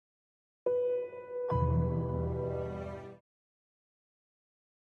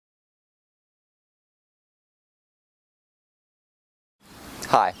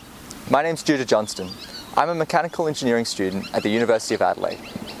Hi, my name's Judah Johnston. I'm a mechanical engineering student at the University of Adelaide.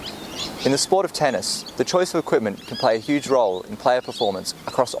 In the sport of tennis, the choice of equipment can play a huge role in player performance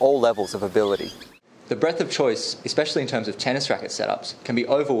across all levels of ability. The breadth of choice, especially in terms of tennis racket setups, can be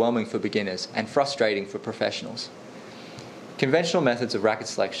overwhelming for beginners and frustrating for professionals. Conventional methods of racket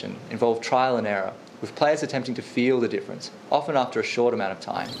selection involve trial and error, with players attempting to feel the difference, often after a short amount of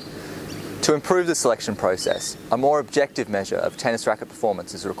time. To improve the selection process, a more objective measure of tennis racket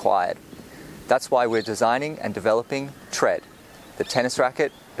performance is required. That's why we're designing and developing TRED, the Tennis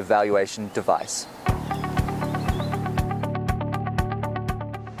Racquet Evaluation Device.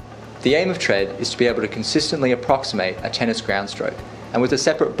 The aim of TRED is to be able to consistently approximate a tennis ground stroke, and with a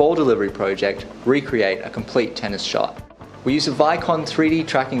separate ball delivery project, recreate a complete tennis shot. We use a Vicon 3D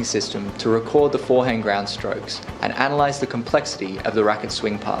tracking system to record the forehand ground strokes and analyse the complexity of the racket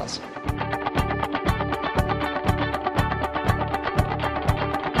swing paths.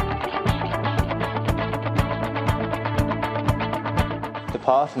 The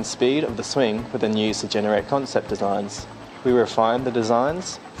path and speed of the swing were then used to generate concept designs. We refined the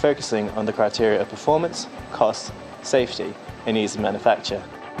designs, focusing on the criteria of performance, cost, safety, and ease of manufacture.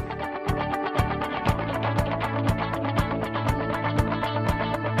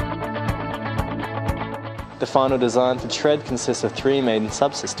 The final design for TRED consists of three main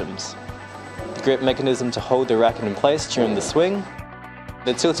subsystems: the grip mechanism to hold the racket in place during the swing,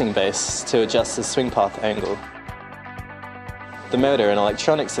 the tilting base to adjust the swing path angle, the motor and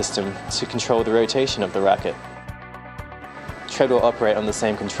electronic system to control the rotation of the racket. TRED will operate on the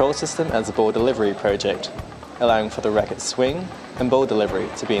same control system as the ball delivery project, allowing for the racket swing and ball delivery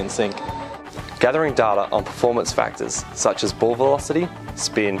to be in sync. Gathering data on performance factors such as ball velocity,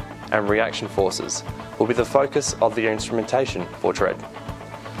 spin and reaction forces will be the focus of the instrumentation for TRED.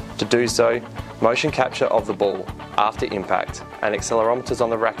 To do so, motion capture of the ball after impact and accelerometers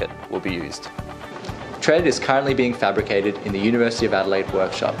on the racket will be used. TRED is currently being fabricated in the University of Adelaide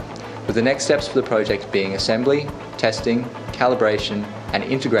workshop, with the next steps for the project being assembly, testing, calibration and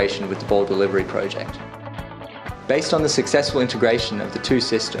integration with the ball delivery project. Based on the successful integration of the two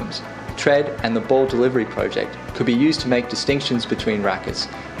systems, TRED and the ball delivery project could be used to make distinctions between rackets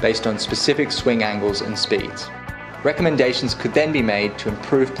based on specific swing angles and speeds. Recommendations could then be made to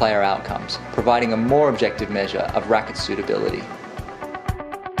improve player outcomes, providing a more objective measure of racket suitability.